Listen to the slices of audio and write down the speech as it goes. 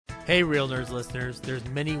Hey, Real Nerds listeners, there's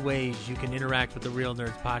many ways you can interact with the Real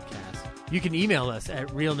Nerds podcast. You can email us at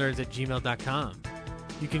realnerds@gmail.com.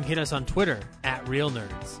 You can hit us on Twitter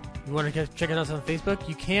 @RealNerds. You want to check us out on Facebook?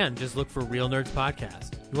 You can. Just look for Real Nerds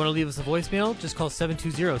Podcast. You want to leave us a voicemail? Just call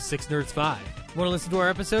 720-6NERDS5. You want to listen to our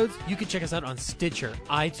episodes? You can check us out on Stitcher,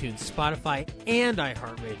 iTunes, Spotify, and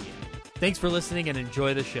iHeartRadio. Thanks for listening and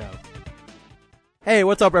enjoy the show. Hey,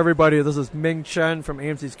 what's up, everybody? This is Ming Chen from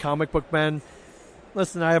AMC's Comic Book Men.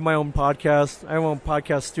 Listen, I have my own podcast. I have my own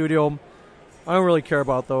podcast studio. I don't really care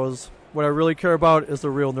about those. What I really care about is the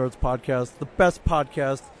Real Nerds Podcast, the best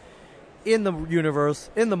podcast in the universe,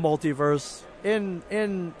 in the multiverse,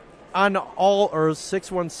 on all Earths,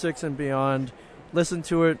 616 and beyond. Listen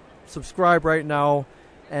to it. Subscribe right now,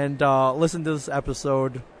 and listen to this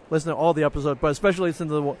episode. Listen to all the episodes, but especially listen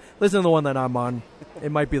to the one that I'm on.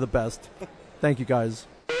 It might be the best. Thank you, guys.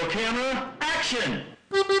 Camera, action!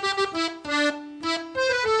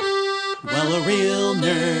 Well, a real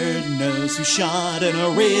nerd knows who shot, and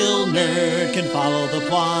a real nerd can follow the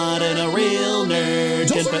plot, and a real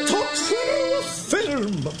nerd can talk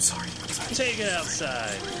film. I'm sorry. Take it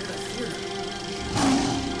outside.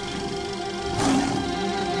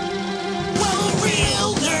 Well, a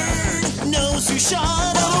real nerd knows who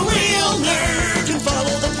shot, and a real nerd can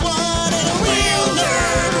follow the plot, and a real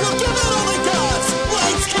nerd will give it all they got.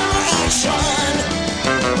 Lights, camera, action.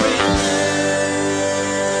 Real nerds.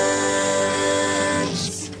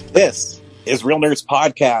 This is Real Nerds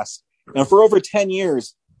Podcast. And for over 10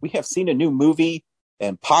 years, we have seen a new movie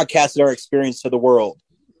and podcasted our experience to the world.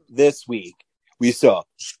 This week, we saw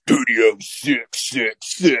Studio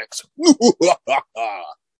 666.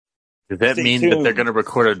 Does that mean that they're going to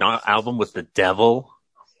record an album with the devil?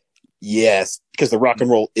 Yes, because the rock and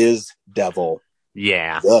roll is devil.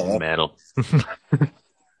 Yeah, metal.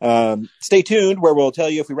 Stay tuned, where we'll tell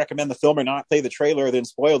you if we recommend the film or not, play the trailer, then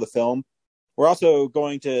spoil the film. We're also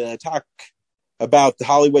going to talk about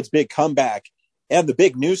Hollywood's big comeback and the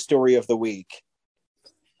big news story of the week.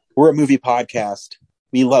 We're a movie podcast.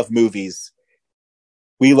 We love movies.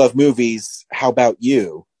 We love movies. How about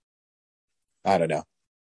you? I don't know.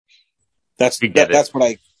 That's what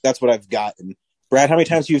I've gotten. Brad, how many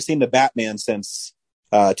times have you seen the Batman since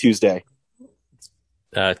Tuesday?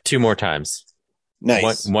 2 more times.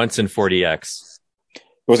 Nice. Once in 4DX.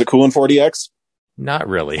 Was it cool in 4DX? Not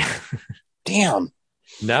really. Damn.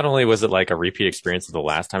 Not only was it like a repeat experience of the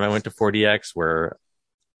last time I went to 4DX, where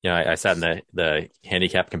I sat in the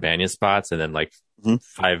handicap companion spots, and then like 15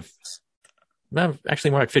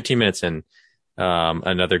 minutes in,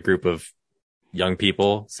 another group of young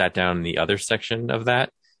people sat down in the other section of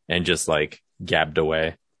that and just like gabbed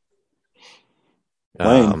away.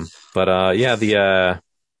 You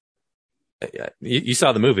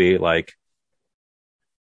saw the movie. Like,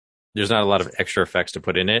 there's not a lot of extra effects to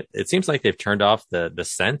put in it. It seems like they've turned off the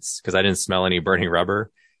scents, because I didn't smell any burning rubber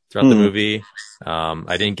throughout the movie.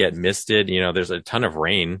 I didn't get misted. There's a ton of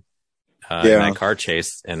rain in that car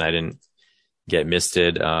chase, and I didn't get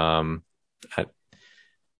misted. Gotham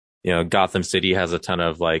City has a ton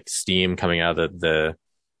of like steam coming out of the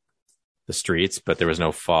streets, but there was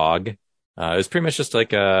no fog. It was pretty much just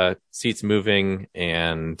like seats moving,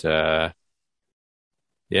 and that's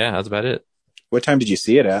about it. What time did you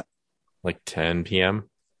see it at? Like 10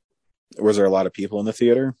 p.m. Was there a lot of people in the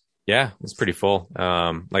theater? Yeah, it was pretty full.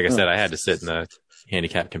 Like I said, I had to sit in the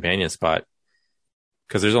handicap companion spot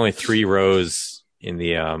because there's only 3 rows in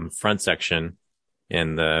the front section,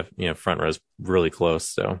 and the front row's really close.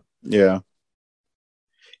 So yeah,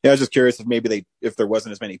 I was just curious if there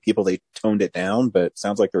wasn't as many people, they toned it down. But it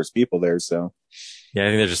sounds like there was people there. So yeah, I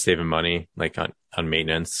think they're just saving money, like on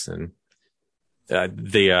maintenance, and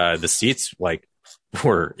the seats like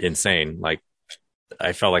were insane. Like,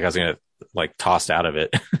 I felt like I was gonna like tossed out of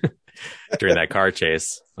it during that car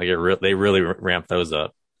chase. Like, they really ramped those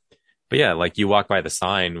up. But yeah, like, you walk by the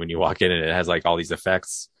sign when you walk in, and it has like all these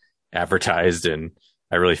effects advertised, and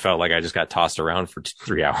I really felt like I just got tossed around for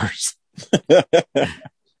 3 hours.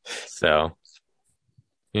 So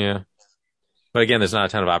yeah, but again, there's not a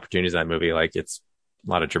ton of opportunities in that movie. Like, it's a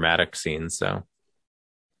lot of dramatic scenes. So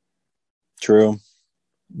true.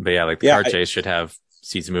 But yeah, like the car chase should have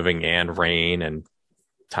seats moving and rain and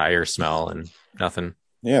tire smell and nothing.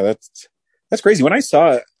 Yeah, that's crazy. When I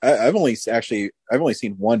saw it, I've only seen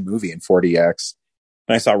one movie in 4DX,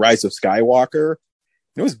 and I saw Rise of Skywalker.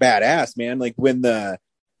 It was badass, man. Like, when the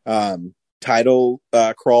title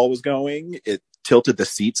crawl was going, it tilted the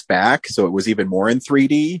seats back, so it was even more in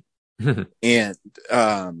 3D. And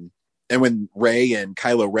when Rey and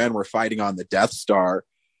Kylo Ren were fighting on the Death Star,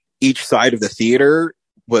 each side of the theater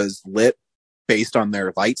was lit based on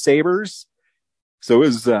their lightsabers. So it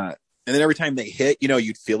was, and then every time they hit,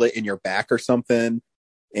 you'd feel it in your back or something.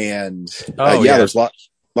 And there's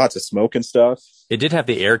lots of smoke and stuff. It did have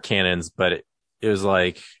the air cannons, but it was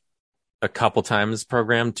like a couple times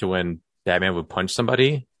programmed to when Batman would punch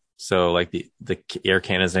somebody. So like the air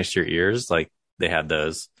cannons next to your ears, like they had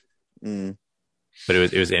those, but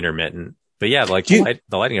it was intermittent. But yeah, like the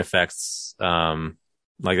lighting effects,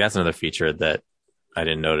 like that's another feature that I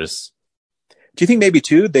didn't notice. Do you think maybe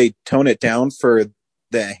too they tone it down for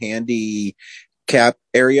the handicap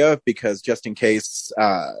area because just in case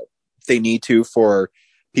they need to for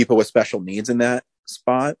people with special needs in that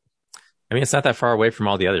spot? I mean, it's not that far away from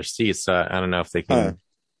all the other seats. So I don't know if they can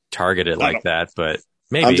target it like that, but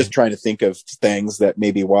maybe. I'm just trying to think of things that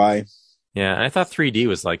maybe why. Yeah, and I thought 3D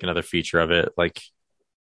was like another feature of it, like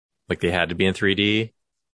they had to be in 3D,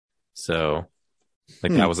 so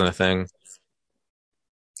like that wasn't a thing.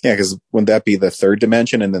 Yeah, because wouldn't that be the third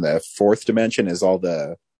dimension, and then the fourth dimension is all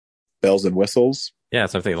the bells and whistles? Yeah,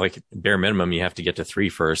 so I think like bare minimum you have to get to 3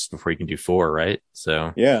 first before you can do 4, right?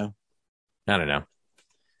 So yeah, I don't know.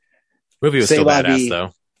 Movie was still badass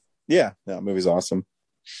though. Yeah, that movie's awesome.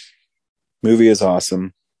 Movie is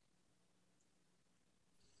awesome.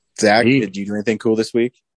 Zach, did you do anything cool this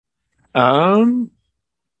week? Not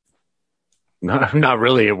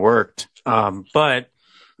really. It worked. But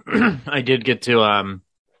I did get to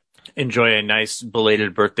enjoy a nice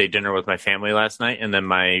belated birthday dinner with my family last night, and then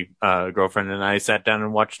my girlfriend and I sat down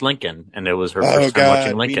and watched Lincoln, and it was her first time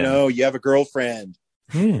watching Lincoln. No, you have a girlfriend.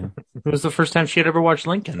 Yeah. It was the first time she had ever watched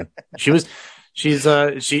Lincoln. She was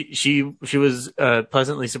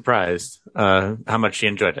pleasantly surprised how much she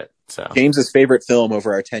enjoyed it. So James's favorite film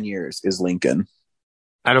over our 10 years is Lincoln.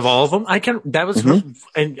 Out of all of them, that was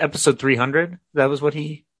in episode 300. That was what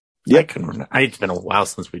he. Yeah, it's been a while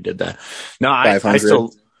since we did that. No, I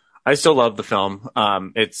still love the film.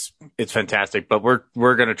 It's fantastic, but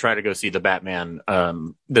we're going to try to go see the Batman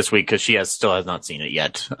this week because she still has not seen it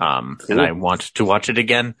yet. Cool. And I want to watch it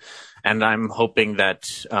again. And I'm hoping that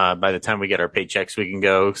by the time we get our paychecks, we can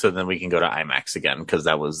go, so then we can go to IMAX again, because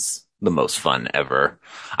that was the most fun ever.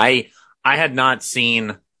 I had not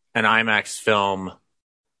seen an IMAX film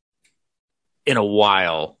in a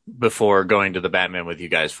while before going to the Batman with you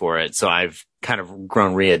guys for it, so I've kind of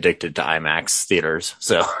grown re-addicted to IMAX theaters.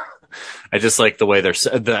 So I just like the way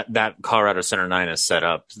that Colorado Center 9 is set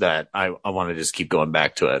up, that I want to just keep going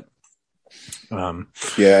back to it.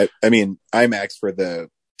 Yeah, I mean, IMAX for the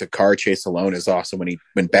car chase alone is awesome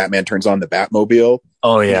when Batman turns on the Batmobile.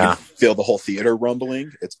 Oh yeah, you can feel the whole theater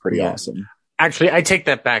rumbling. It's pretty awesome. Actually, I take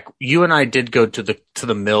that back. You and I did go to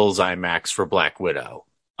the Mills IMAX for Black Widow.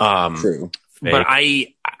 True. But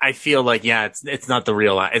I feel like, it's not a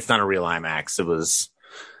real IMAX.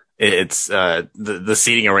 The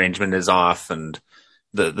seating arrangement is off and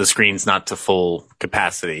the screen's not to full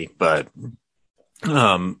capacity, but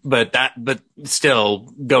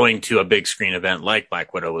still going to a big screen event like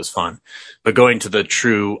Black Widow was fun, but going to the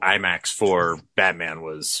true IMAX for Batman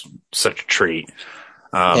was such a treat.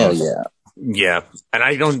 Hell yeah. Yeah. And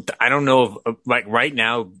I don't know if, like, right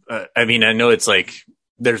now, I mean, I know it's like,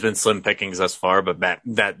 there's been slim pickings thus far, but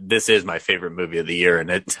that this is my favorite movie of the year,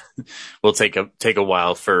 and it will take a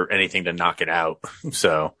while for anything to knock it out.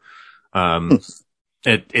 So, I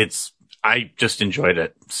just enjoyed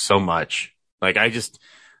it so much. Like I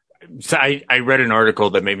read an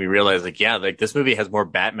article that made me realize, like, this movie has more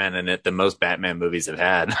Batman in it than most Batman movies have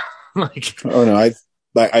had. Oh no,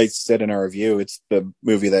 I said in our review, it's the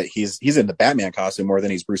movie that he's in the Batman costume more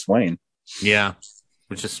than he's Bruce Wayne. Yeah,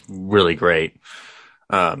 which is really great.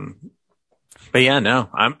 But yeah, no,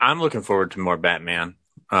 I'm looking forward to more Batman.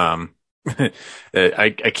 I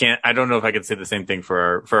don't know if I can say the same thing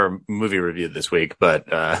for our movie review this week, but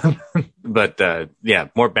yeah,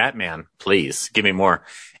 more Batman, please give me more.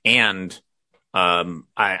 And,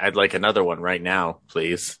 I'd like another one right now,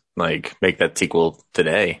 please. Like, make that sequel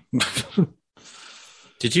today.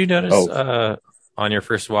 Did you notice, on your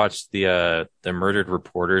first watch, the murdered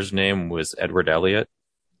reporter's name was Edward Elliot?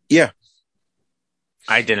 Yeah.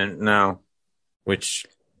 I didn't know. Which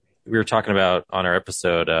we were talking about on our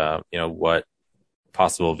episode, what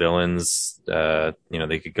possible villains, they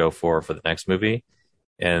could go for the next movie.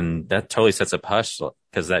 And that totally sets up Hush,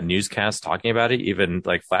 because that newscast talking about it even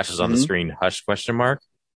like flashes on the screen, Hush ?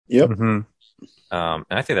 Yep. Mm-hmm. And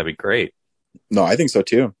I think that'd be great. No, I think so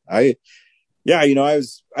too. I've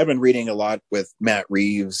been reading a lot with Matt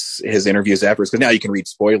Reeves, his interviews afterwards, because now you can read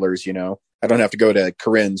spoilers, I don't have to go to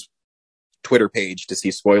Corinne's Twitter page to see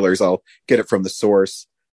spoilers. I'll get it from the source.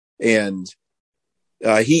 And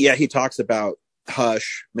he talks about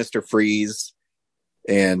Hush, Mr. Freeze,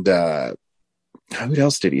 and who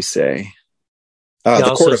else did he say?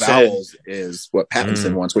 The Court of Owls is what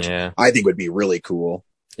Pattinson wants, which I think would be really cool.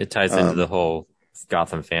 It ties into the whole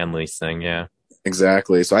Gotham families thing, yeah.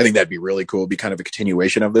 Exactly. So I think that'd be really cool. It'd be kind of a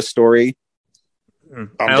continuation of this story.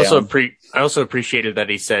 I also appreciated that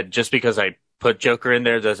he said, just because I put Joker in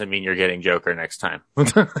there doesn't mean you're getting Joker next time.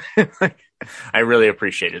 I really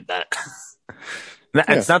appreciated that.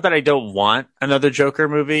 It's not that I don't want another Joker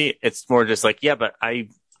movie. It's more just like, yeah, but I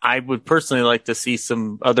would personally like to see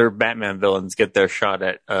some other Batman villains get their shot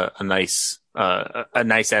at a nice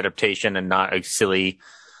adaptation and not a silly,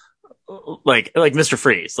 like Mr.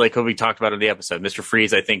 Freeze, like what we talked about in the episode. Mr.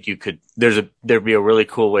 Freeze, I think there'd be a really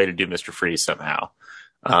cool way to do Mr. Freeze somehow.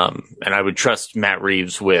 And I would trust Matt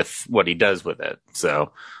Reeves with what he does with it.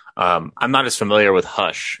 So, I'm not as familiar with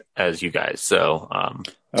Hush as you guys. So,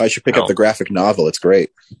 I should pick up the graphic novel. It's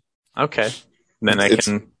great. Okay. Then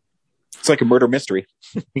it's like a murder mystery.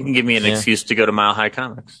 You can give me an excuse to go to Mile High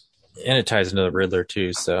Comics. And it ties into the Riddler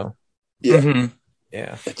too. So, yeah,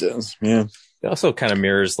 yeah, it does. Yeah. It also kind of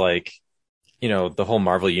mirrors, like, the whole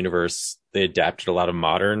Marvel universe. They adapted a lot of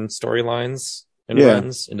modern storylines and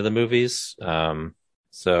runs into the movies.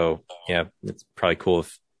 So yeah, it's probably cool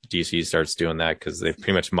if DC starts doing that, because they've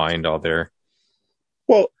pretty much mined all their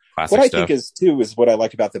what I stuff. think is what I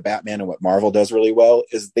like about the Batman and what Marvel does really well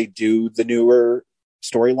is they do the newer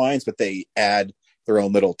storylines, but they add their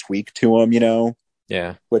own little tweak to them,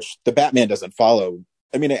 Yeah. Which the Batman doesn't follow.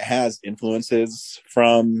 I mean, it has influences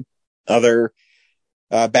from other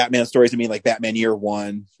Batman stories. I mean, like Batman Year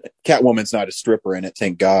One, Catwoman's not a stripper in it,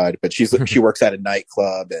 thank God, but she works at a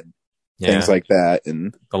nightclub and things like that.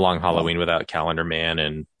 And The Long Halloween Without Calendar Man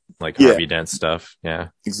and like Harvey Dent stuff. Yeah,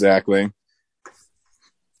 exactly.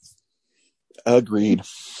 Agreed.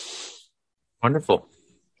 Wonderful.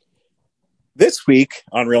 This week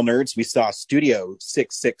on Real Nerds, we saw Studio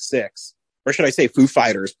 666, or should I say Foo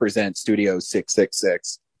Fighters present Studio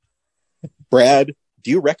 666. Brad,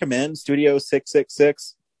 do you recommend Studio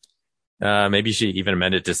 666? Maybe you should even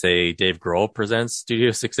amend it to say Dave Grohl presents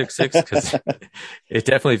Studio 666, because it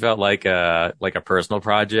definitely felt like a personal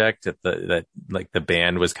project that like the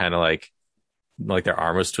band was kind of like their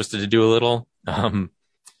arm was twisted to do a little.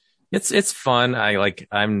 It's fun. I like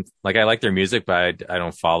their music, but I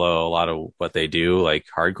don't follow a lot of what they do, like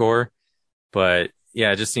hardcore. But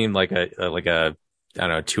yeah, it just seemed like a I don't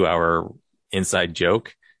know, 2-hour inside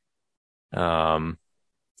joke.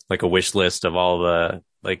 Like a wish list of all the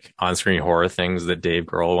like on-screen horror things that Dave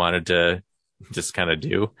Grohl wanted to just kind of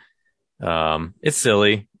do. It's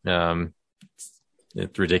silly.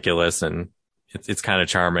 It's ridiculous, and it's kind of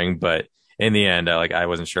charming, but in the end, I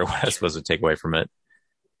wasn't sure what I was supposed to take away from it.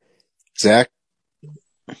 Zach?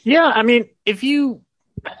 Yeah, I mean, if you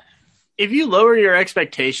lower your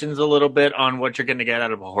expectations a little bit on what you're going to get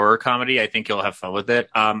out of a horror comedy, I think you'll have fun with it.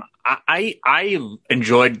 I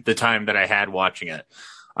enjoyed the time that I had watching it.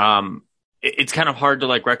 It's kind of hard to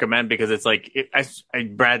like recommend, because it's like,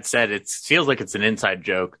 Brad said, it feels like it's an inside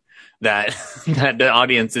joke that that the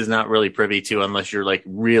audience is not really privy to unless you're like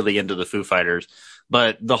really into the Foo Fighters.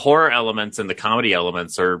 But the horror elements and the comedy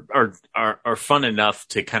elements are fun enough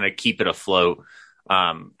to kind of keep it afloat.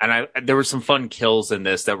 And there were some fun kills in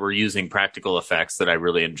this that were using practical effects that I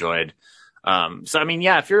really enjoyed. So I mean,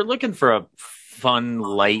 yeah, if you're looking for a fun,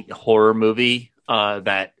 light horror movie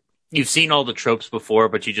that you've seen all the tropes before,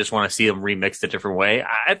 but you just want to see them remixed a different way,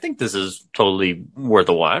 I think this is totally worth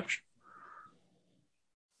a watch.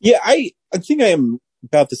 Yeah, I think I am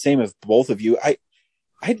about the same as both of you. I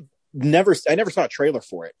never saw a trailer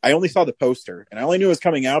for it. I only saw the poster, and I only knew it was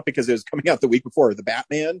coming out because it was coming out the week before the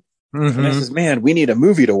Batman. Mm-hmm. And I says, man, we need a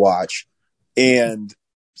movie to watch. And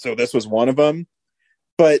so this was one of them.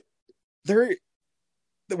 But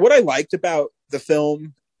what I liked about the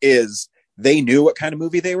film is they knew what kind of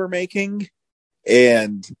movie they were making,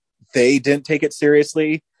 and they didn't take it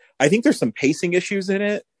seriously. I think there's some pacing issues in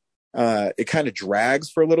it. It kind of drags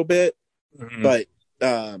for a little bit, but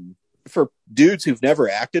for dudes who've never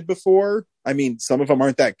acted before, I mean, some of them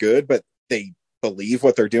aren't that good, but they believe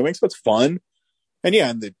what they're doing, so it's fun. And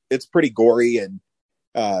yeah, it's pretty gory and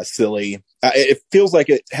silly. It feels like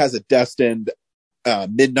it has a destined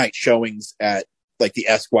midnight showings at like the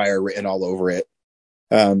Esquire written all over it.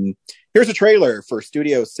 Here's a trailer for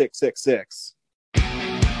Studio 666.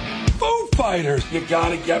 Foo Fighters, you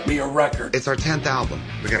gotta get me a record. It's our 10th album.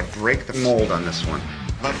 We gotta break the mold on this one.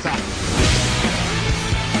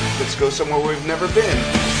 Let's go somewhere we've never been.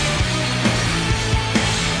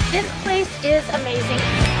 This place is amazing.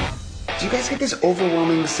 Do you guys get this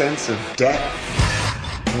overwhelming sense of debt?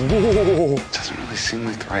 Whoa. Doesn't really seem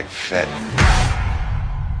like the right fit.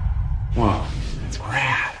 Whoa, it's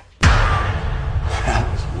rad.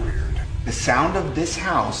 That was weird. The sound of this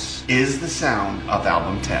house is the sound of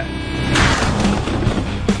album 10.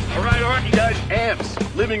 All right, you guys.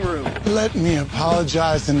 Amps, living room. Let me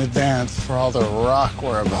apologize in advance for all the rock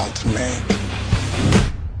we're about to make.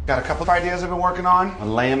 Got a couple of ideas I've been working on. I'll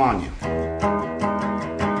lay them on you.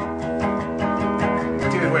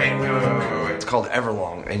 Dude, wait. It's called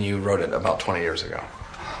Everlong, and you wrote it about 20 years ago.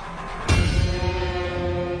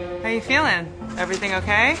 How you feeling? Everything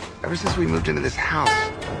okay? Ever since we moved into this house,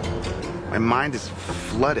 my mind is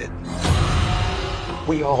flooded.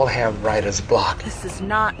 We all have writer's block. This is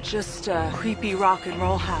not just a creepy rock and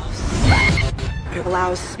roll house. It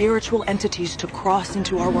allows spiritual entities to cross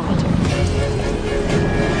into our world.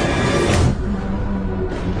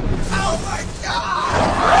 Oh my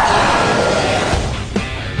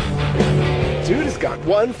God! Dude has got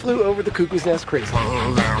one flew over the cuckoo's nest crazy.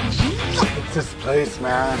 It's this place,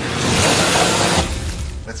 man.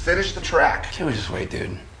 Let's finish the track. Can't we just wait,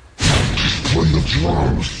 dude? Play the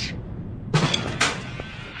drums.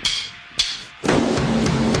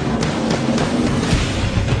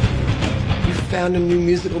 You found a new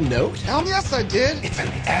musical note? Hell yes, I did. It's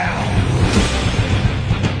an L.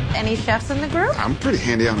 Any chefs in the group? I'm pretty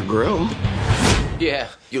handy on the grill. Yeah,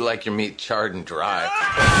 you like your meat charred and dry.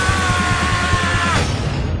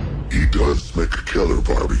 He does make a killer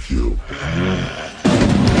barbecue.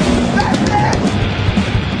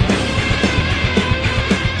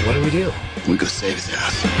 What do we do? We go save his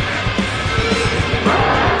ass.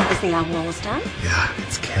 Is the album almost done? Yeah,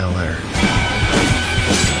 it's killer.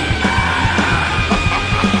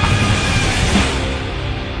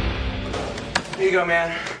 Here you go,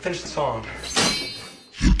 man. Finish the song.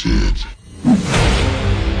 You did.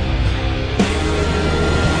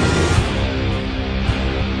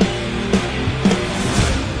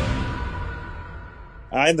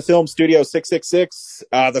 In the film Studio 666,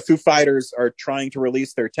 the Foo Fighters are trying to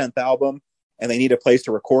release their 10th album, and they need a place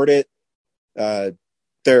to record it.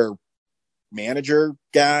 Their manager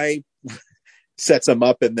guy sets them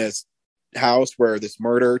up in this house where this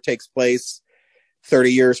murder takes place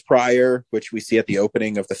 30 years prior, which we see at the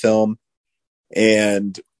opening of the film.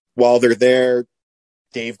 And while they're there,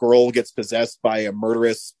 Dave Grohl gets possessed by a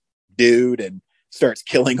murderous dude and starts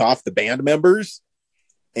killing off the band members.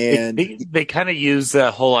 And they kind of use the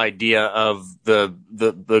whole idea of the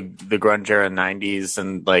grunge era 90s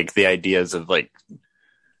and like the ideas of like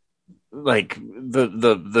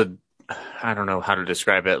the I don't know how to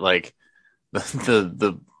describe it, like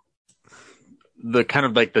the kind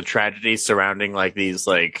of like the tragedy surrounding like these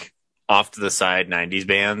like off to the side 90s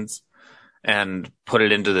bands and put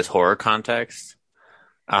it into this horror context.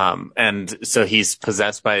 And so he's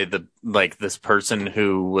possessed by this person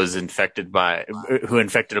who infected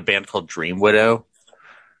a band called Dream Widow.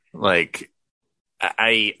 Like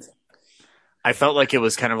I felt like it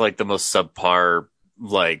was kind of like the most subpar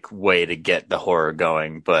like way to get the horror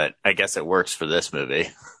going, but I guess it works for this movie.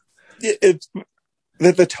 It's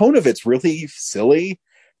the tone of it's really silly.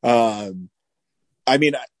 I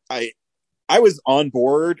mean, I was on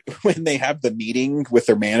board when they have the meeting with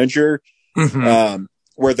their manager. Mm-hmm.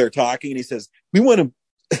 Where they're talking and he says, we want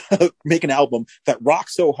to make an album that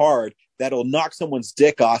rocks so hard that it'll knock someone's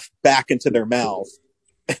dick off back into their mouth.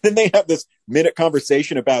 And then they have this minute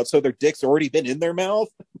conversation about, so their dick's already been in their mouth.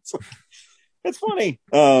 It's funny.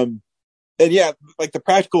 And yeah, like the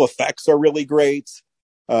practical effects are really great.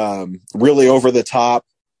 Really over the top.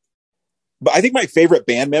 But I think my favorite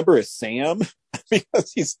band member is Sam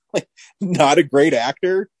because he's like not a great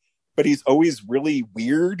actor, but he's always really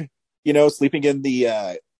weird. You know, sleeping in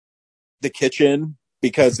the kitchen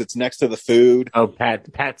because it's next to the food. Oh,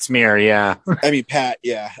 Pat Smear, yeah. I mean, Pat,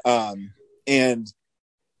 yeah. And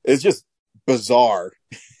it's just bizarre.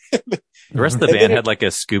 The rest of the band had like a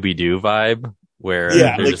Scooby-Doo vibe where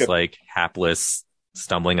they're just like hapless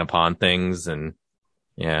stumbling upon things. And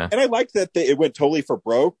yeah. And I liked that it went totally for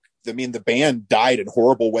broke. I mean, the band died in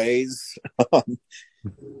horrible ways.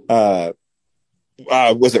 Was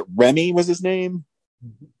it Remy was his name?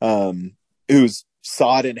 Who's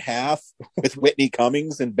sawed in half with Whitney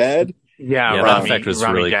Cummings in bed. Yeah, that effect was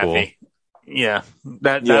Rami really Jaffe. cool. Yeah,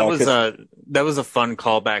 that was a fun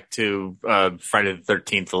callback to Friday the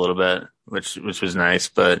 13th a little bit, which was nice,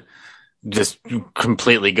 but just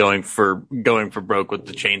completely going for broke with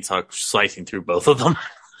the chainsaw slicing through both of them.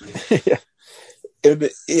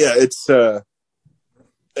 It's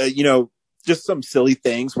you know, just some silly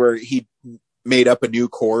things where he made up a new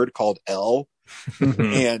chord called L.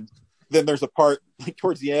 And then there's a part like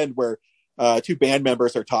towards the end where two band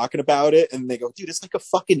members are talking about it and they go, dude, it's like a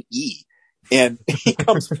fucking E. And he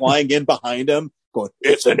comes flying in behind him going,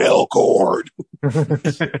 it's an L chord.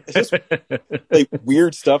 It's just like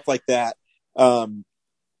weird stuff like that. I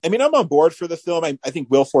mean, I'm on board for the film. I think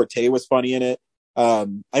Will Forte was funny in it.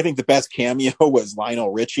 I think the best cameo was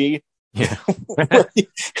Lionel Richie. Yeah. where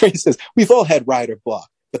he says, "We've all had Ride or Block,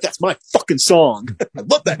 but that's my fucking song." I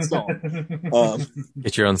love that song.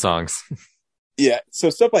 Get your own songs. Yeah. So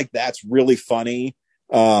stuff like that's really funny.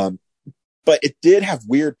 But it did have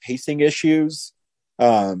weird pacing issues.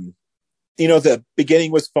 The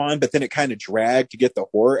beginning was fun, but then it kind of dragged to get the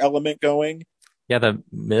horror element going. Yeah. The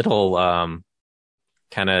middle,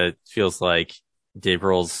 kind of feels like Dave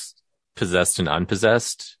Grohl's possessed and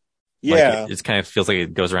unpossessed. Yeah. Like it kind of feels like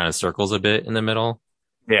it goes around in circles a bit in the middle.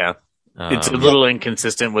 Yeah. It's a little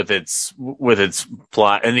inconsistent with its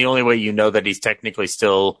plot. And the only way you know that he's technically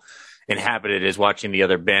still inhabited is watching the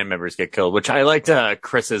other band members get killed, which I liked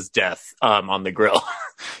Chris's death on the grill.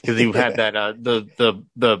 Because he had that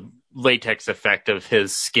the latex effect of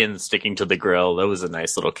his skin sticking to the grill. That was a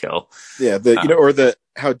nice little kill. Yeah,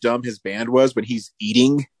 how dumb his band was when he's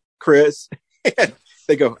eating Chris. And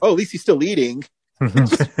they go, "Oh, at least he's still eating." And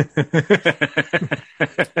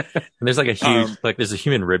there's like a huge, there's a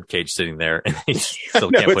human rib cage sitting there, and he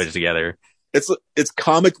still can't put it together. It's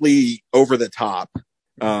comically over the top,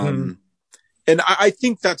 and I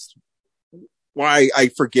think that's why I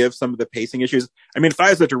forgive some of the pacing issues. I mean, if I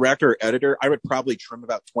was a director or editor, I would probably trim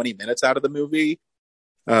about 20 minutes out of the movie,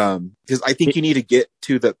 because I think you need to get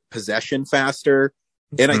to the possession faster.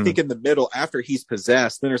 And I think in the middle, after he's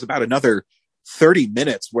possessed, then there's about another 30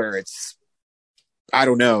 minutes where it's, I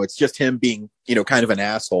don't know, it's just him being, kind of an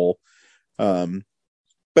asshole. But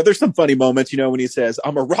there's some funny moments, when he says,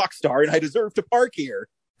 "I'm a rock star and I deserve to park here."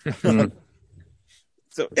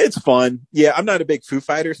 So it's fun. Yeah, I'm not a big Foo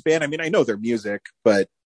Fighters fan. I mean, I know their music, but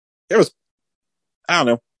I don't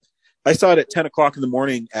know. I saw it at 10 o'clock in the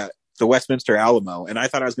morning at the Westminster Alamo, and I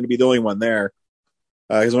thought I was going to be the only one there.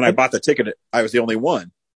 Because when I bought the ticket, I was the only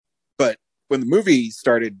one. But when the movie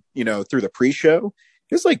started, through the pre-show,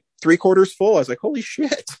 it was like 3/4 full. I was like, holy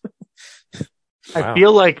shit. I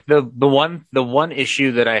feel like the one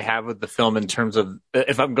issue that I have with the film in terms of,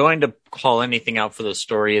 if I'm going to call anything out for the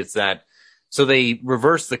story, is that, so they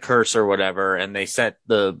reverse the curse or whatever, and they set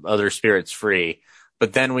the other spirits free.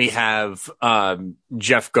 But then we have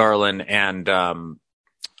Jeff Garlin and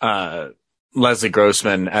Leslie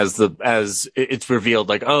Grossman as it's revealed,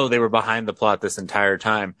 like, oh, they were behind the plot this entire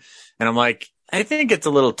time. And I'm like, I think it's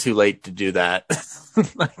a little too late to do that.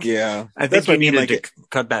 Yeah. I think you needed to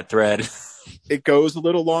cut that thread. It goes a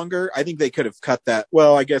little longer. I think they could have cut that.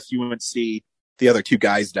 Well, I guess you wouldn't see the other two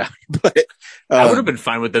guys die, but I would have been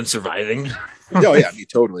fine with them surviving. Oh yeah, I mean,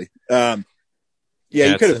 totally.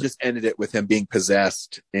 You could have just ended it with him being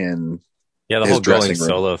possessed in the whole going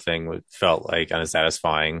solo thing felt like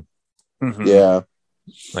unsatisfying. Mm-hmm. Yeah.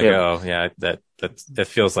 That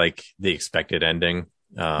feels like the expected ending.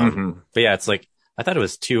 But yeah, it's like, I thought it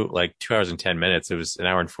was 2 hours and 10 minutes. It was 1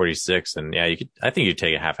 hour and 46. And yeah, I think you'd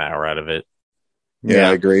take a half hour out of it. Yeah,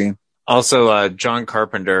 I agree. Also, John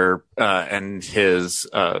Carpenter, and his,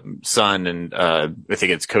 son, and, I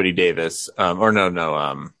think it's Cody Davis, Daniel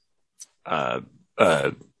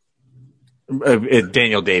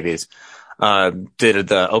Davies, did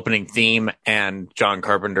the opening theme, and John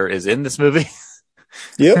Carpenter is in this movie.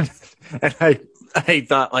 Yep. And I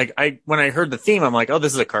thought, when I heard the theme, I'm like, oh,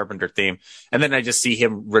 this is a Carpenter theme. And then I just see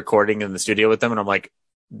him recording in the studio with them, and I'm like,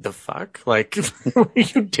 the fuck? Like, what are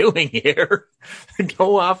you doing here?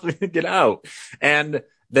 Go off and get out. And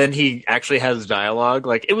then he actually has dialogue.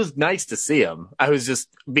 Like, it was nice to see him. I was just,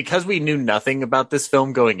 because we knew nothing about this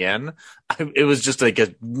film going in, it was just like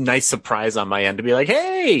a nice surprise on my end to be like,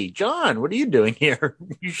 hey, John, what are you doing here?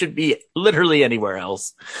 You should be literally anywhere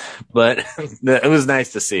else. But it was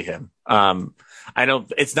nice to see him.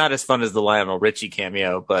 It's not as fun as the Lionel Richie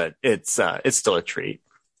cameo, but it's still a treat.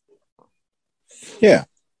 Yeah.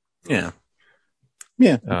 Yeah.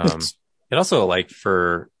 Yeah. It also it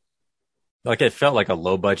felt like a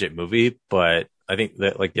low budget movie, but I think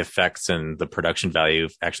that the effects and the production value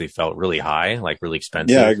actually felt really high, really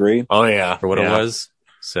expensive. Yeah, I agree. Oh yeah. For what it was.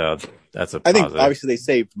 So that's a I positive. think obviously they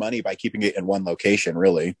saved money by keeping it in one location,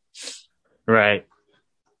 really. Right.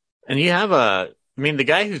 And you have the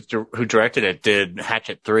guy who directed it did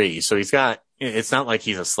Hatchet 3, so it's not like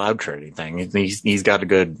he's a slouch or anything. He's got a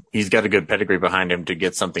good pedigree behind him to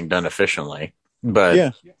get something done efficiently. But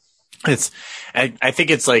yeah, I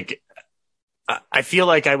think it's like, I feel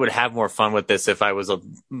like I would have more fun with this if I was a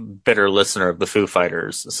better listener of the Foo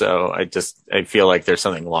Fighters. So I feel like there's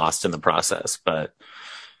something lost in the process, but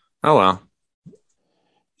oh well.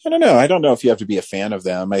 I don't know. I don't know if you have to be a fan of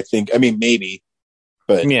them. Maybe,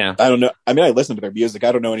 but yeah, I don't know. I listen to their music.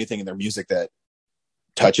 I don't know anything in their music that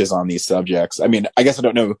touches on these subjects. I guess I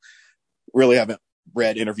don't know really haven't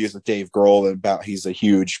read interviews with Dave Grohl about he's a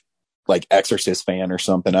huge like Exorcist fan or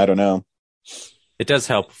something. I don't know. It does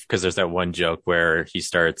help because there's that one joke where he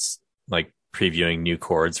starts like previewing new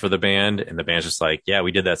chords for the band, and the band's just like, yeah,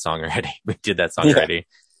 we did that song already. We did that song already.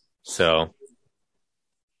 So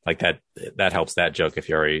like that helps that joke if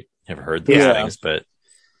you already have heard those things. But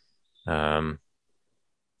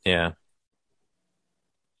yeah.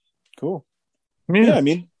 Cool. Yeah, I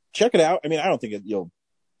mean, check it out. I mean, I don't think you'll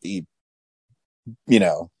be,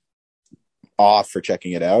 off for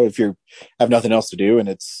checking it out if you have nothing else to do and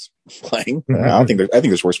it's playing. I think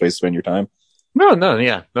there's worse ways to spend your time. No, it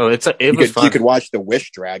was fun. You could watch The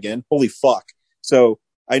Wish Dragon. Holy fuck! So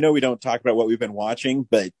I know we don't talk about what we've been watching,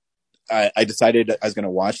 but I decided I was going to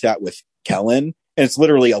watch that with Kellen, and it's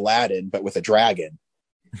literally Aladdin but with a dragon.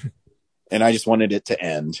 And I just wanted it to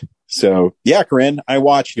end. So yeah, Corinne, I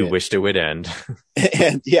watched it. You wished it would end.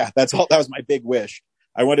 And yeah, that's all. That was my big wish.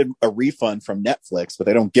 I wanted a refund from Netflix, but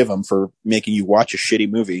they don't give them for making you watch a shitty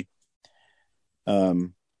movie.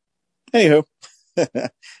 Anywho,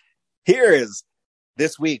 here is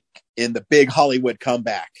this week in the big Hollywood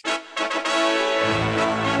comeback.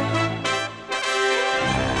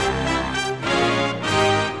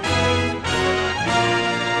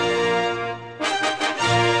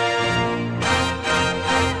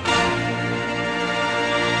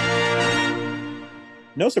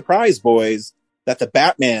 No surprise, boys, that the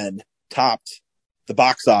Batman topped the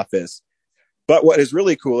box office. But what is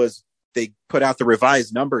really cool is they put out the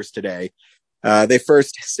revised numbers today. They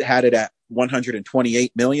first had it at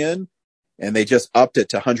 128 million, and they just upped it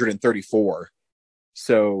to 134.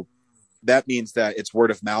 So that means that its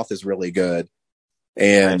word of mouth is really good.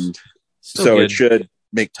 And so good. It should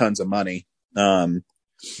make tons of money.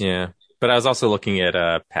 Yeah. But I was also looking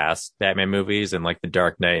at past Batman movies, and like The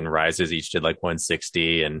Dark Knight and Rises each did like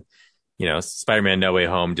 160, and Spider-Man No Way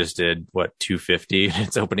Home just did 250 in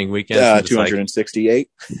its opening weekend. 268.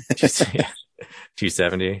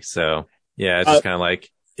 270. So yeah, it's just kind of like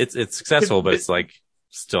it's successful, but it's like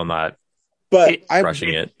still not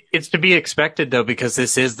crushing it. It's to be expected though, because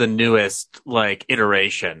this is the newest like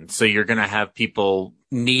iteration. So you're going to have people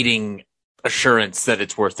needing assurance that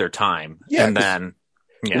it's worth their time. Yeah, and then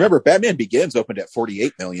remember, Batman Begins opened at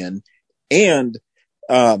 48 million, and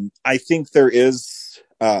I think there is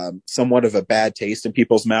somewhat of a bad taste in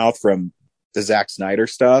people's mouth from the Zack Snyder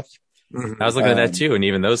stuff. I was looking at that too, and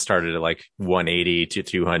even those started at like 180 to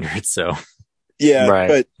 200. So yeah, right.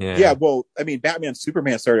 But yeah, well, I mean, Batman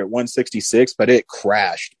Superman started at 166, but it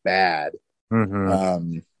crashed bad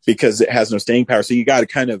because it has no staying power. So you got to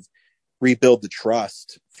kind of rebuild the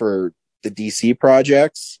trust for the DC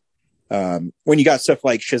projects. When you got stuff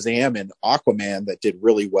like Shazam and Aquaman that did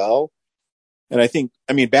really well. And I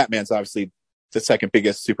mean, Batman's obviously the second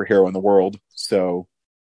biggest superhero in the world. So.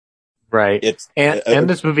 Right. And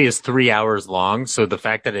this movie is 3 hours long. So the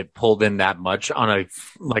fact that it pulled in that much on a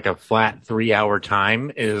flat 3 hour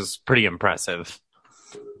time is pretty impressive.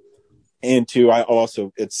 And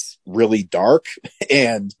it's really dark,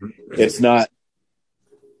 and it's not,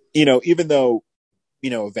 even though,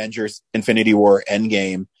 Avengers, Infinity War,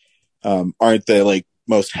 Endgame, aren't the like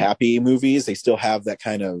most happy movies, they still have that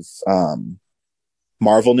kind of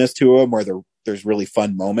Marvelness to them where there's really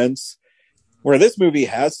fun moments, where this movie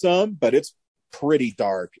has some, but it's pretty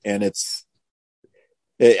dark, and it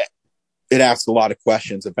asks a lot of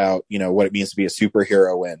questions about what it means to be a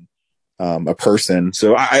superhero and a person.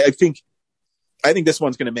 So I think this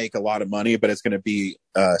one's going to make a lot of money, but it's going to be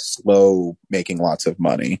slow making lots of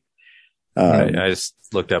money. I just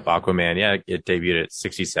looked up Aquaman. Yeah, it debuted at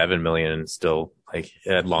 67 million and still like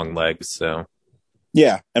it had long legs. So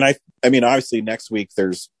yeah, and I mean, obviously next week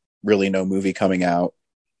there's really no movie coming out.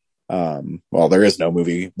 Well, there is no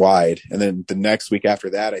movie wide, and then the next week after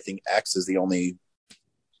that, I think X is the only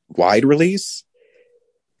wide release,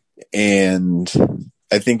 and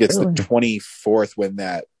I think it's the 24th when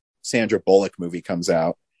that Sandra Bullock movie comes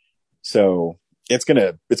out. So it's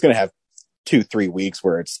gonna have 2-3 weeks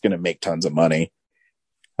where it's going to make tons of money.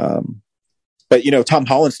 But Tom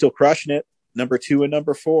Holland's still crushing it. Number 2 and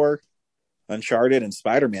number 4, Uncharted and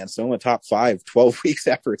Spider-Man still in the top 5, 12 weeks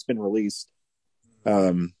after it's been released.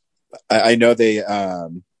 I know they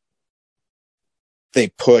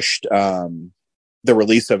pushed the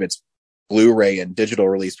release of its Blu-ray and digital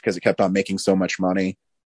release because it kept on making so much money.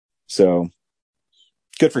 So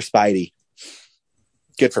good for Spidey.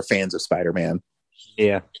 Good for fans of Spider-Man.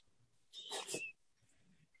 Yeah.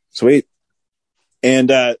 Sweet.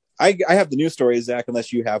 And I have the news story, Zach,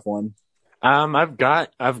 unless you have one. I've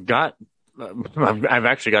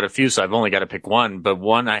actually got a few, so I've only got to pick one, but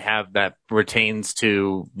one I have that pertains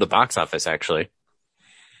to the box office, actually.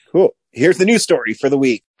 Cool. Here's the news story for the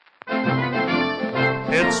week.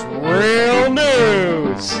 It's real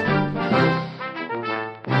news.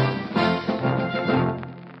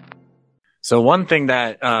 So one thing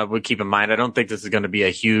that we keep in mind, I don't think this is going to be a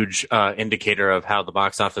huge indicator of how the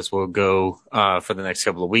box office will go for the next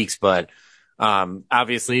couple of weeks, but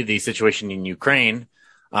obviously the situation in Ukraine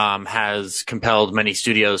has compelled many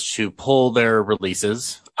studios to pull their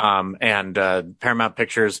releases, and Paramount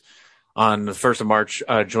Pictures on the 1st of March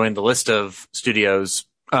joined the list of studios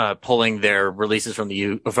pulling their releases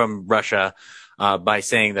from Russia by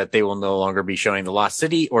saying that they will no longer be showing The Lost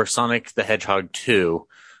City or Sonic the Hedgehog 2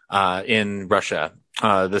 in Russia.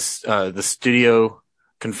 The studio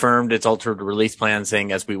confirmed its altered release plan,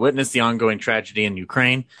 saying, as we witness the ongoing tragedy in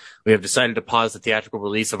Ukraine, we have decided to pause the theatrical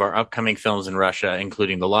release of our upcoming films in Russia,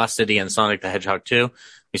 including The Lost City and Sonic the Hedgehog 2.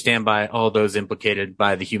 We stand by all those implicated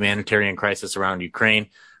by the humanitarian crisis around Ukraine,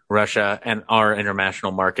 Russia, and our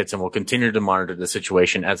international markets, and will continue to monitor the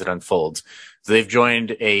situation as it unfolds. So they've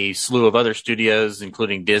joined a slew of other studios,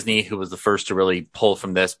 including Disney, who was the first to really pull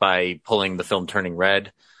from this by pulling the film Turning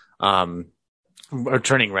Red,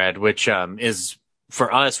 which is,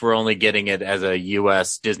 for us, we're only getting it as a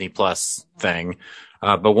US Disney Plus thing.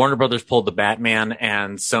 But Warner Brothers pulled the Batman,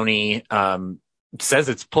 and Sony says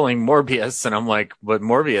it's pulling Morbius, and I'm like, but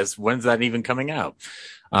Morbius, when's that even coming out?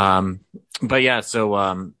 But yeah,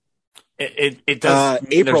 so it does.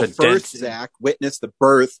 April 1st, Zach, witnessed the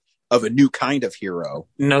birth of a new kind of hero.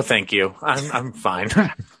 No, thank you. I'm fine.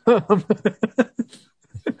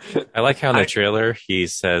 I like how in the trailer he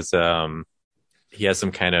says he has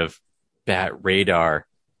some kind of bat radar,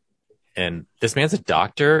 and this man's a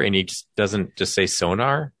doctor, and he just doesn't just say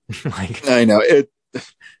sonar. Like, I know it.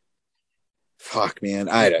 Fuck, man.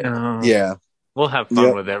 I don't know. Yeah. We'll have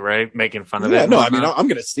fun with it, right? Making fun of it. No, I mean, I'm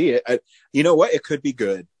going to see it. You know what? It could be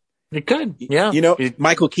good. It could. Yeah. You know,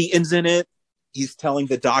 Michael Keaton's in it. He's telling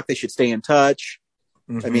the doc they should stay in touch.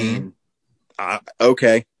 Mm-hmm. I mean,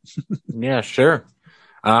 okay. Yeah, sure.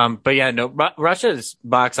 But yeah, no, Russia's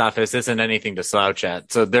box office isn't anything to slouch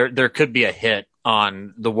at. So there could be a hit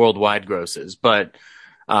on the worldwide grosses, but,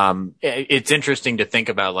 it's interesting to think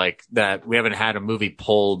about like that. We haven't had a movie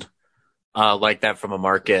pulled, like that from a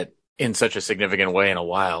market in such a significant way in a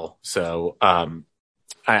while. So,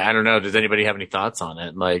 I don't know. Does anybody have any thoughts on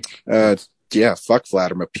it? Like, yeah, fuck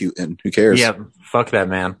Vladimir Putin. Who cares? Yeah, fuck that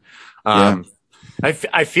man.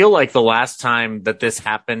 I feel like the last time that this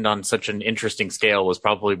happened on such an interesting scale was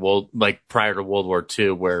probably prior to World War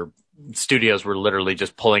II, where studios were literally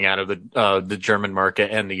just pulling out of the German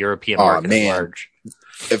market and the European market at large.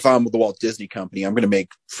 If I'm the Walt Disney Company, I'm going to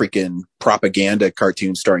make freaking propaganda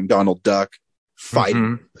cartoons starring Donald Duck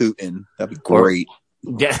fighting Putin. That'd be great.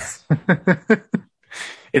 Yes.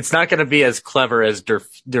 It's not going to be as clever as Der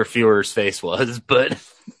Fuhrer's face was, but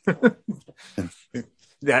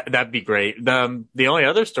that'd be great. The only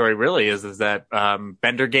other story really is that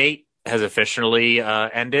Bendergate has officially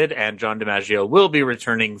ended, and John DiMaggio will be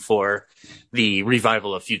returning for the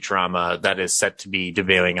revival of Futurama that is set to be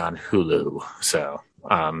debuting on Hulu. So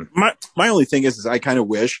my only thing is I kind of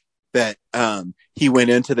wish that he went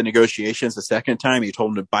into the negotiations the second time. He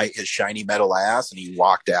told him to bite his shiny metal ass, and he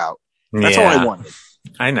walked out. That's all I wanted.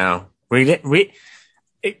 I know.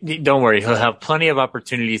 Don't worry. He'll have plenty of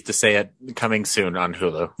opportunities to say it coming soon on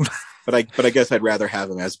Hulu. But I guess I'd rather have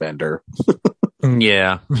him as Bender.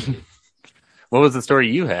 Yeah. What was the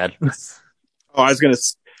story you had? I was going to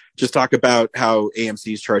just talk about how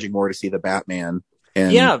AMC is charging more to see the Batman.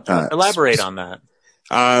 And elaborate on that.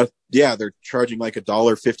 Yeah, they're charging like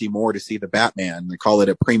 $1.50 more to see the Batman. They call it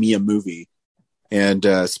a premium movie. And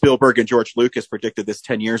Spielberg and George Lucas predicted this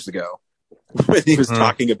 10 years ago when he was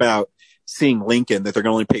talking about seeing Lincoln, that they're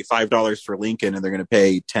going to only pay $5 for Lincoln and they're going to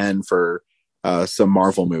pay $10 for some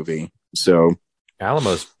Marvel movie. So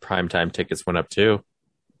Alamo's primetime tickets went up too.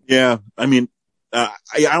 Yeah, I mean, I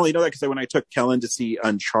only know that because when I took Kellen to see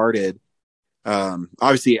Uncharted,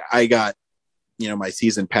 obviously I got my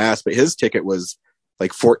season pass, but his ticket was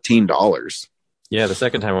like $14. Yeah, the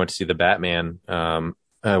second time I went to see the Batman,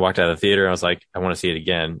 I walked out of the theater and I was like, I want to see it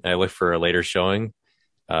again. And I looked for a later showing.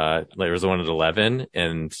 There was the one at 11,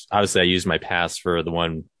 and obviously I used my pass for the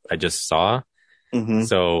one I just saw. Mm-hmm.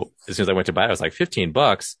 So as soon as I went to buy it, I was like,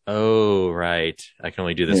 $15. Oh, right. I can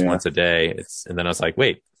only do this once a day. And then I was like,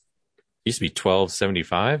 wait, it used to be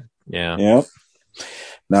 $12.75. Yeah. Yep.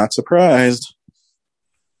 Not surprised.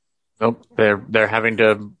 Nope. They're having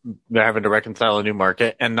to reconcile a new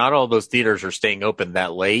market, and not all those theaters are staying open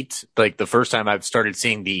that late. Like the first time I've started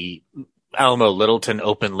seeing the Alamo Littleton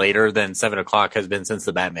open later than 7:00 has been since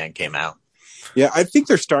the Batman came out. Yeah, I think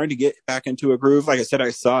they're starting to get back into a groove. Like I said,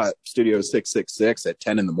 I saw it Studio 666 at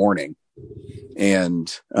 10 in the morning. And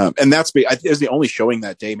that's it was the only showing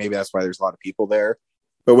that day. Maybe that's why there's a lot of people there.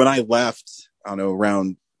 But when I left, I don't know,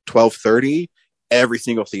 around 12:30, every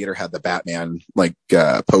single theater had the Batman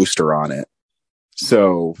poster on it.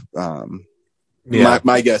 So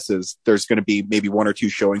my guess is there's going to be maybe one or two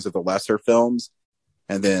showings of the lesser films,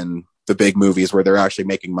 and then the big movies where they're actually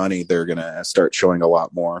making money, they're going to start showing a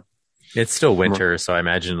lot more. It's still winter, so I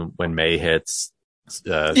imagine when May hits,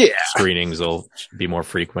 screenings will be more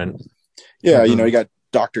frequent. Yeah, you got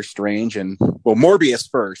Doctor Strange and Morbius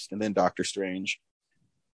first, and then Doctor Strange.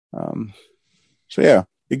 So yeah,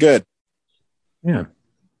 be good. Yeah.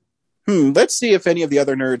 Let's see if any of the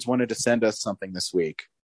other nerds wanted to send us something this week.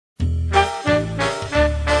 Hey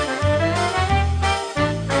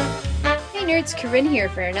nerds, Corinne here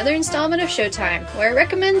for another installment of Showtime, where I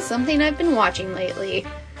recommend something I've been watching lately.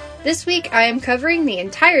 This week I am covering the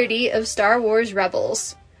entirety of Star Wars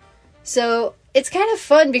Rebels. So it's kind of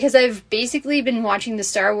fun because I've basically been watching the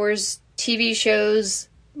Star Wars TV shows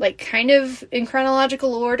kind of in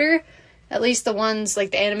chronological order. At least the ones,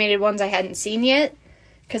 the animated ones I hadn't seen yet.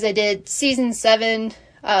 Because I did season 7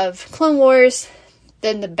 of Clone Wars,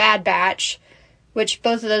 then the Bad Batch, which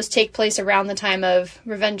both of those take place around the time of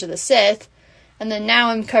Revenge of the Sith. And then now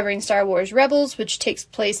I'm covering Star Wars Rebels, which takes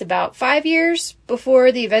place about 5 years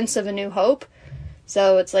before the events of A New Hope.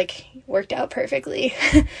 So it's worked out perfectly.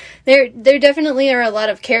 There definitely are a lot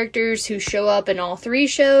of characters who show up in all 3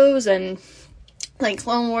 shows, and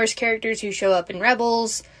Clone Wars characters who show up in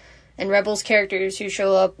Rebels, and Rebels characters who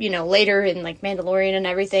show up, later in Mandalorian and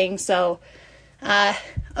everything. So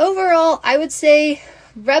overall, I would say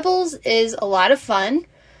Rebels is a lot of fun.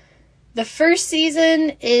 The first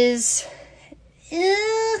season is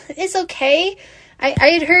it's okay. I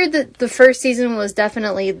had heard that the first season was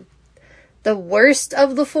definitely the worst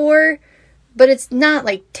of the 4, but it's not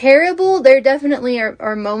terrible. There definitely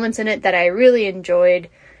are moments in it that I really enjoyed,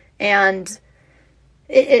 and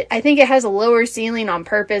I think it has a lower ceiling on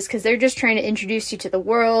purpose because they're just trying to introduce you to the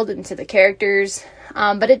world and to the characters.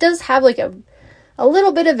 But it does have a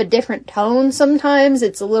little bit of a different tone sometimes.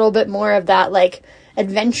 It's a little bit more of that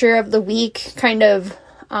adventure of the week kind of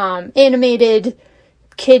animated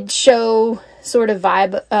kid show sort of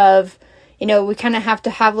vibe of, we kind of have to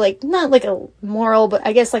have not a moral, but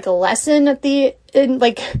I guess a lesson at the end,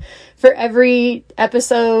 for every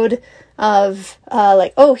episode of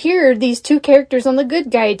here are these 2 characters on the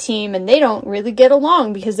good guy team and they don't really get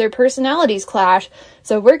along because their personalities clash,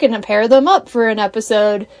 so we're gonna pair them up for an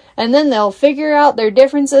episode and then they'll figure out their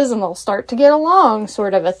differences and they'll start to get along,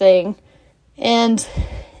 sort of a thing. And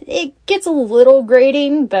it gets a little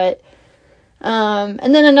grating, but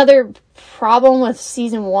and then another problem with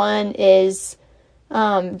season 1 is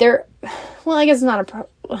I guess it's not a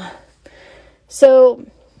problem. So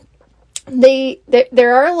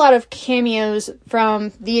there are a lot of cameos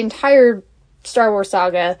from the entire Star Wars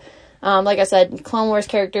saga. Like I said, Clone Wars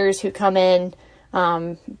characters who come in,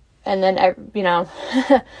 and then,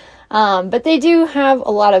 but they do have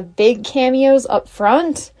a lot of big cameos up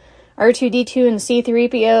front. R2-D2 and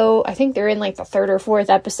C-3PO, I think they're in the 3rd or 4th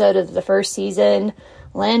episode of the first season.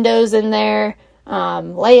 Lando's in there.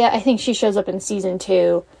 Leia, I think she shows up in season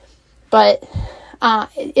 2. But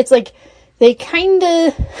it's they kind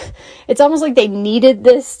of, it's almost like they needed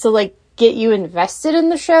this to get you invested in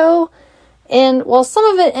the show. And while some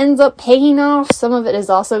of it ends up paying off, some of it is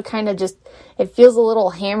also kind of just, it feels a little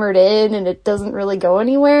hammered in and it doesn't really go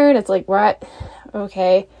anywhere. And it's what?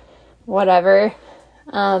 Okay, whatever.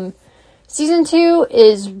 Season 2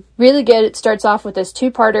 is really good. It starts off with this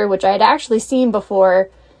 2-parter, which I had actually seen before,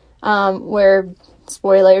 where,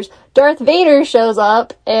 spoilers, Darth Vader shows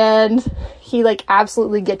up and he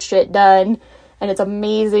absolutely gets shit done and it's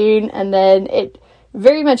amazing. And then it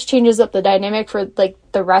very much changes up the dynamic for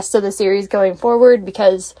the rest of the series going forward,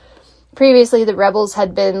 because previously the Rebels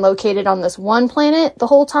had been located on this one planet the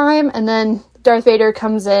whole time, and then Darth Vader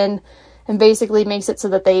comes in and basically makes it so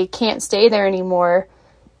that they can't stay there anymore.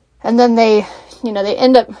 And then they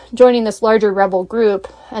end up joining this larger rebel group,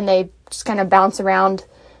 and they just kind of bounce around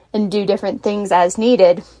and do different things as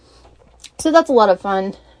needed. So that's a lot of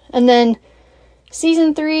fun. And then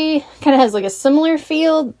season 3 kind of has a similar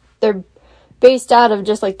feel. They're based out of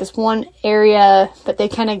just this one area, but they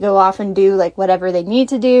kind of go off and do whatever they need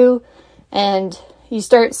to do. And you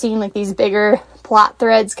start seeing these bigger plot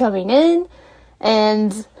threads coming in.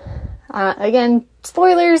 And again,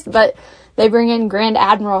 spoilers, but they bring in Grand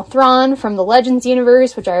Admiral Thrawn from the Legends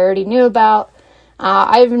universe, which I already knew about.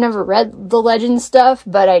 I've never read the Legends stuff,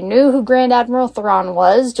 but I knew who Grand Admiral Thrawn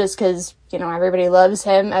was just because, everybody loves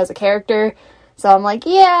him as a character. So I'm like,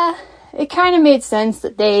 yeah, it kind of made sense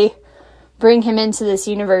that they bring him into this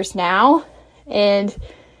universe now. And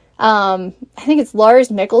I think it's Lars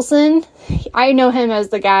Mikkelsen. I know him as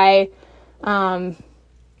the guy, I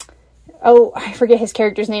forget his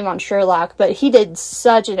character's name on Sherlock, but he did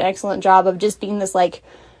such an excellent job of just being this, like,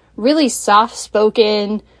 really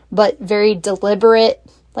soft-spoken, but very deliberate,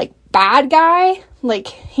 like, bad guy. Like,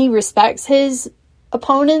 he respects his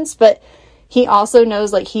opponents, but he also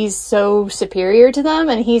knows, like, he's so superior to them,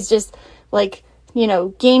 and he's just, like, you know,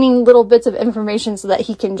 gaining little bits of information so that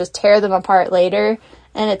he can just tear them apart later,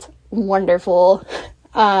 and it's wonderful.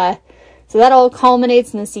 So that all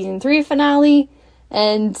culminates in the season 3 finale,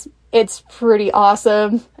 and it's pretty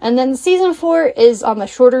awesome. And then season 4 is on the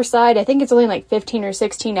shorter side. I think it's only like 15 or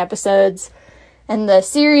 16 episodes, and the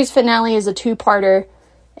series finale is a 2-parter,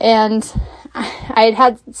 and I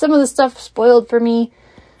had some of the stuff spoiled for me,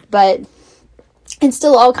 but it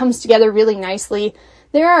still all comes together really nicely.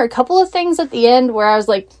 There are a couple of things at the end where I was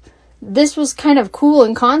like, this was kind of cool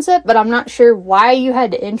in concept, but I'm not sure why you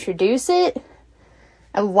had to introduce it.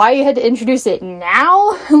 And why you had to introduce it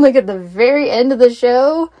now, like at the very end of the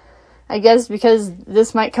show. I guess because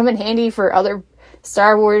this might come in handy for other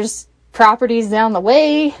Star Wars properties down the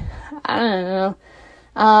way. I don't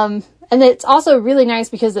know. And it's also really nice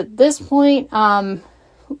because at this point,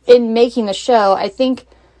 in making the show, I think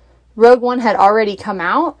Rogue One had already come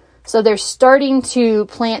out. So they're starting to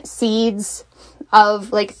plant seeds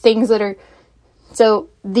of, like, things that are... So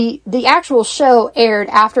the actual show aired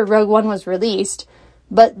after Rogue One was released,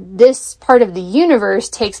 but this part of the universe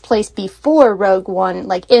takes place before Rogue One,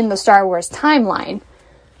 like, in the Star Wars timeline.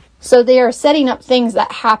 So they are setting up things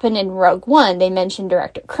that happen in Rogue One. They mentioned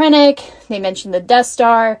Director Krennic. They mentioned the Death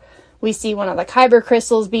Star. We see one of the Kyber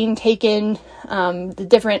crystals being taken. The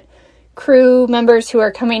different crew members who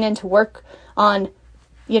are coming in to work on...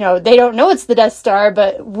 You know, they don't know it's the Death Star,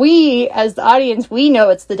 but we, as the audience, we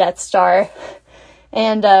know it's the Death Star.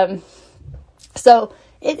 And, so,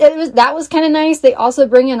 that was kind of nice. They also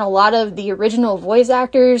bring in a lot of the original voice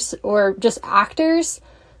actors, or just actors,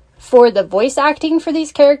 for the voice acting for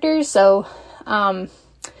these characters. So,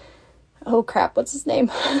 oh crap, what's his name?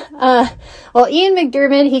 Well, Ian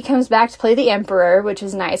McDiarmid, he comes back to play the Emperor, which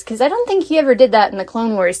is nice, because I don't think he ever did that in the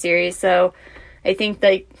Clone Wars series, so... I think,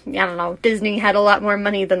 like, I don't know, Disney had a lot more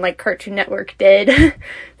money than, like, Cartoon Network did.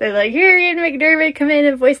 They're like, here, Ian McDiarmid, come in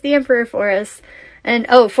and voice the Emperor for us. And,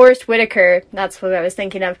 Forrest Whitaker, that's what I was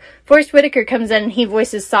thinking of. Forrest Whitaker comes in and he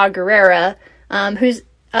voices Saw Gerrera, whose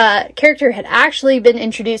character had actually been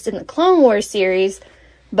introduced in the Clone Wars series,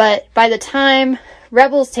 but by the time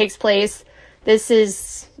Rebels takes place, this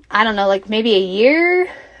is, I don't know, like, maybe a year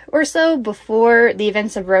or so before the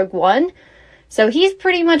events of Rogue One. So he's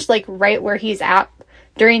pretty much, like, right where he's at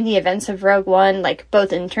during the events of Rogue One, like,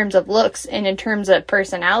 both in terms of looks and in terms of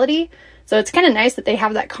personality. So it's kind of nice that they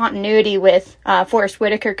have that continuity with Forrest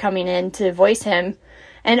Whitaker coming in to voice him.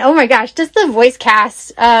 And, oh my gosh, just the voice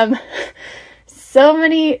cast. So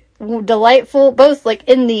many delightful, both, like,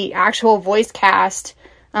 in the actual voice cast,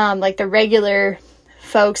 like, the regular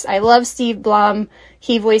folks. I love Steve Blum.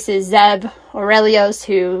 He voices Zeb Orrelios,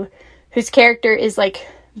 whose character is, like...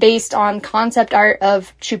 based on concept art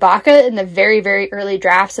of Chewbacca in the very, very early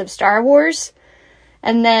drafts of Star Wars.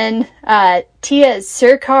 And then Tia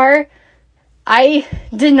Sircar, I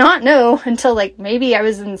did not know until, like, maybe I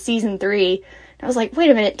was in season 3. I was like, wait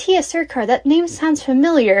a minute, Tia Sircar, that name sounds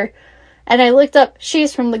familiar. And I looked up,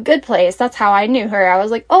 she's from The Good Place. That's how I knew her. I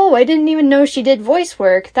was like, oh, I didn't even know she did voice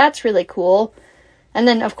work. That's really cool. And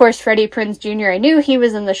then, of course, Freddie Prinze Jr., I knew he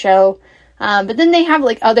was in the show. But then they have,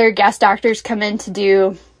 like, other guest actors come in to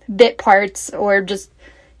do bit parts or just,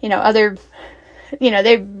 you know, other, you know,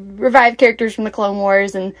 they revive characters from the Clone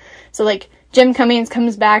Wars. And so, like, Jim Cummings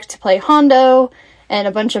comes back to play Hondo, and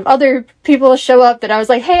a bunch of other people show up that I was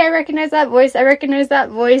like, hey, I recognize that voice. I recognize that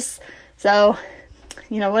voice. So,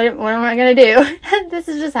 you know, what am I going to do? This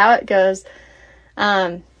is just how it goes.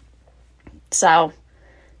 So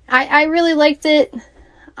I really liked it.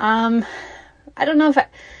 I don't know if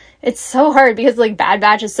it's so hard because, like, Bad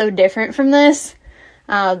Batch is so different from this.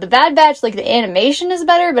 The Bad Batch, like, the animation is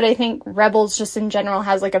better, but I think Rebels just in general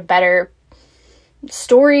has, like, a better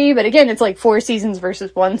story. But again, it's like 4 seasons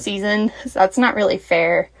versus 1 season, so that's not really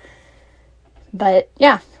fair. But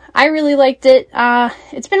yeah, I really liked it.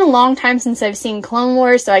 It's been a long time since I've seen Clone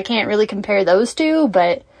Wars, so I can't really compare those two,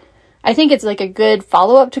 but I think it's, like, a good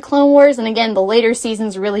follow-up to Clone Wars. And again, the later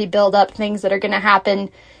seasons really build up things that are going to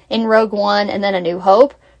happen in Rogue One and then A New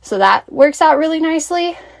Hope. So that works out really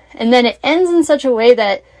nicely. And then it ends in such a way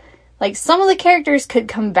that, like, some of the characters could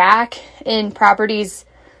come back in properties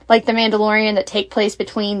like The Mandalorian, that take place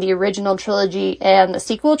between the original trilogy and the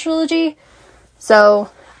sequel trilogy.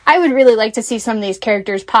 So I would really like to see some of these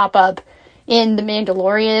characters pop up in The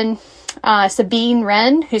Mandalorian. Sabine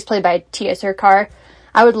Wren, who's played by Tia Sircar,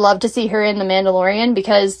 I would love to see her in The Mandalorian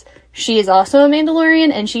because she is also a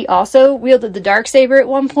Mandalorian and she also wielded the Darksaber at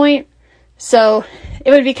one point. So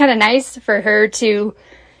it would be kind of nice for her to,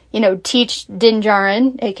 teach Din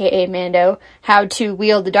Djarin, aka Mando, how to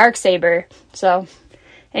wield the Darksaber. So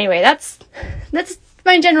anyway, that's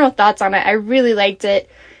my general thoughts on it. I really liked it.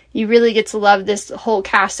 You really get to love this whole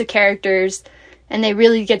cast of characters, and they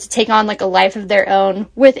really get to take on like a life of their own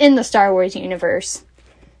within the Star Wars universe.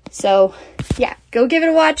 So yeah, go give it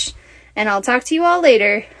a watch, and I'll talk to you all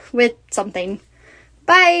later with something.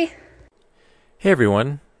 Bye! Hey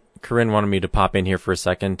everyone, Corinne wanted me to pop in here for a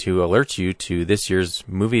second to alert you to this year's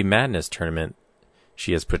Movie Madness tournament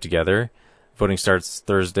she has put together. Voting starts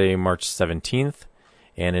Thursday, March 17th,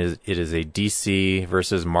 and it is a DC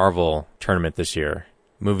versus Marvel tournament this year.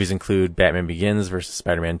 Movies include Batman Begins versus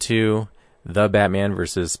Spider-Man 2, The Batman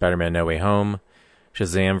versus Spider-Man No Way Home,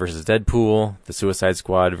 Shazam versus Deadpool, The Suicide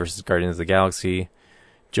Squad versus Guardians of the Galaxy,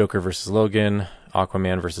 Joker versus Logan,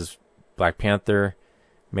 Aquaman versus Black Panther,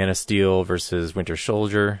 Man of Steel versus Winter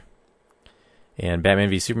Soldier, and Batman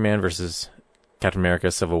v Superman versus Captain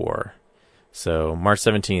America Civil War. So March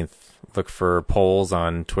 17th, look for polls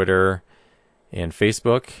on Twitter and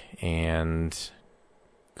Facebook, and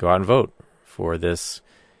go out and vote for this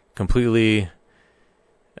completely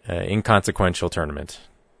inconsequential tournament.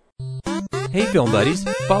 Hey film buddies,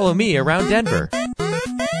 follow me around Denver.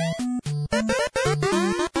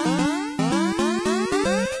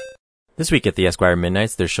 This week at the Esquire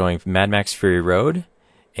Midnights, they're showing Mad Max Fury Road,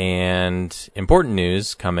 and important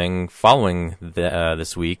news coming following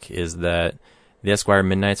this week is that the Esquire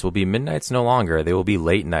Midnights will be midnights no longer. They will be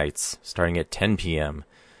late nights, starting at 10 p.m.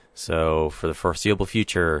 So for the foreseeable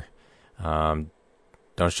future, don't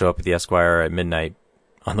show up at the Esquire at midnight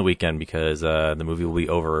on the weekend because the movie will be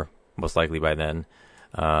over most likely by then.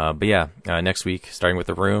 But yeah, next week, starting with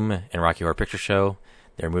The Room and Rocky Horror Picture Show,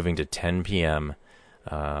 they're moving to 10 p.m.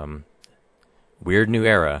 Weird new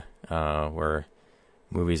era where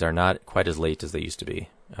movies are not quite as late as they used to be.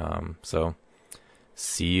 So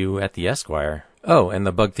see you at the Esquire. Oh, and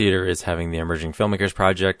the Bug Theater is having the Emerging Filmmakers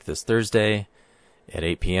Project this Thursday at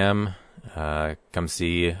 8 p.m. Come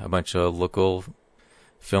see a bunch of local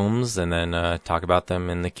films and then talk about them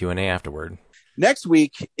in the Q&A afterward. Next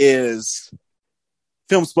week is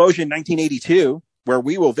Filmsplosion 1982, where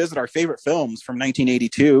we will visit our favorite films from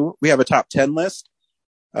 1982. We have a top 10 list.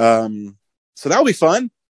 So that'll be fun.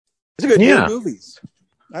 It's a good year of movies.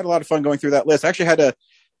 I had a lot of fun going through that list. I actually had to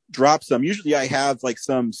drop some. Usually I have like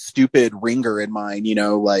some stupid ringer in mine,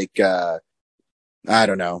 like, I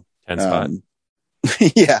don't know. 10 spot.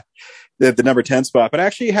 Yeah. The number 10 spot, but I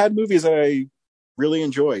actually had movies that I really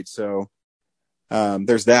enjoyed. So,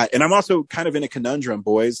 there's that. And I'm also kind of in a conundrum,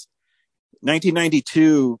 boys.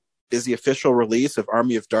 1992 is the official release of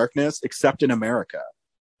Army of Darkness, except in America.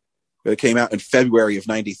 It came out in February of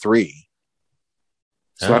 93.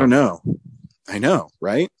 So I don't know. I know,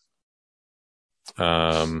 right?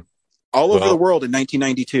 All over the world in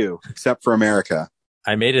 1992, except for America.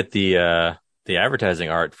 I made it the advertising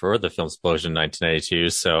art for the Filmsplosion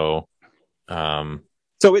 1992. So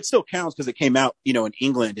it still counts because it came out, in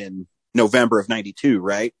England in November of 92,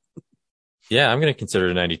 right? Yeah, I'm going to consider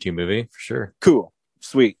it a 92 movie for sure. Cool.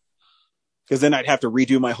 Sweet. Because then I'd have to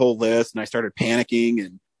redo my whole list, and I started panicking,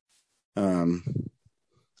 and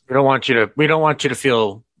we don't want you to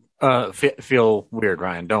feel weird,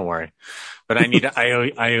 Ryan. Don't worry. But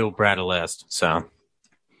I owe Brad a list, so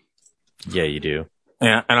yeah, you do.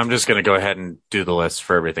 Yeah, and I'm just going to go ahead and do the list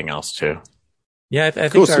for everything else too. Yeah, I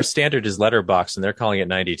think our standard is Letterboxd, and they're calling it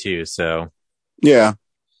 92. So yeah.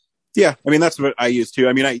 I mean, that's what I use too.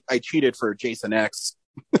 I mean, I cheated for Jason X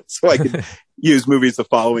so I could use movies the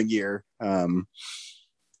following year. But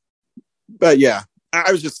yeah,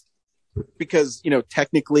 I was just, because,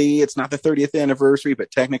 technically it's not the 30th anniversary,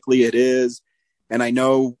 but technically it is. And I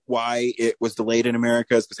know why it was delayed in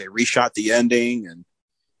America is because they reshot the ending and,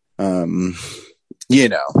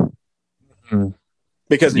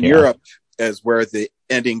 because in Europe is where the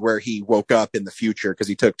ending where he woke up in the future because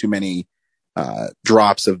he took too many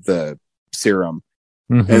drops of the serum.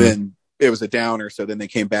 Mm-hmm. And then it was a downer. So then they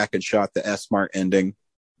came back and shot the S-Mart ending.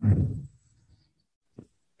 But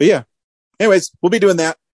yeah, anyways, we'll be doing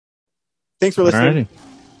that. Thanks for listening.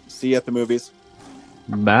 Alrighty. See you at the movies.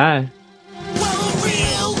 Bye. Well, a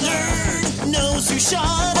real nerd knows who shot.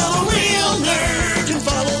 A real nerd can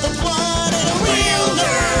follow the plot. And a real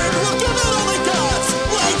nerd will give it all they got.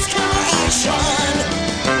 Lights, camera,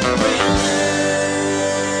 action.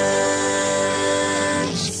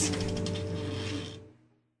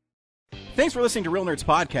 Thanks for listening to Real Nerds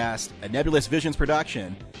Podcast, a Nebulous Visions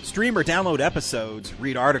production. Stream or download episodes,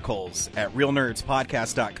 read articles at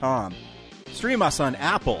realnerdspodcast.com. Stream us on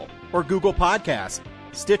Apple or Google Podcasts,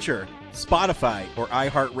 Stitcher, Spotify, or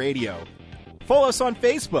iHeartRadio. Follow us on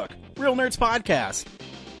Facebook, Real Nerds Podcast.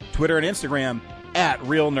 Twitter and Instagram,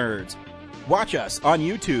 @Real Nerds. Watch us on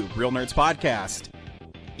YouTube, Real Nerds Podcast.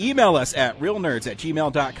 Email us at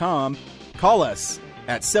realnerds@gmail.com. Call us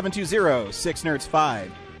at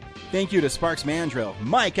 720-6nerds5. Thank you to Sparks Mandrill,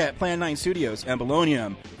 Mike at Plan 9 Studios, and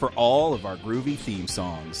Bolognium for all of our groovy theme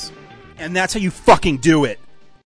songs. And that's how you fucking do it.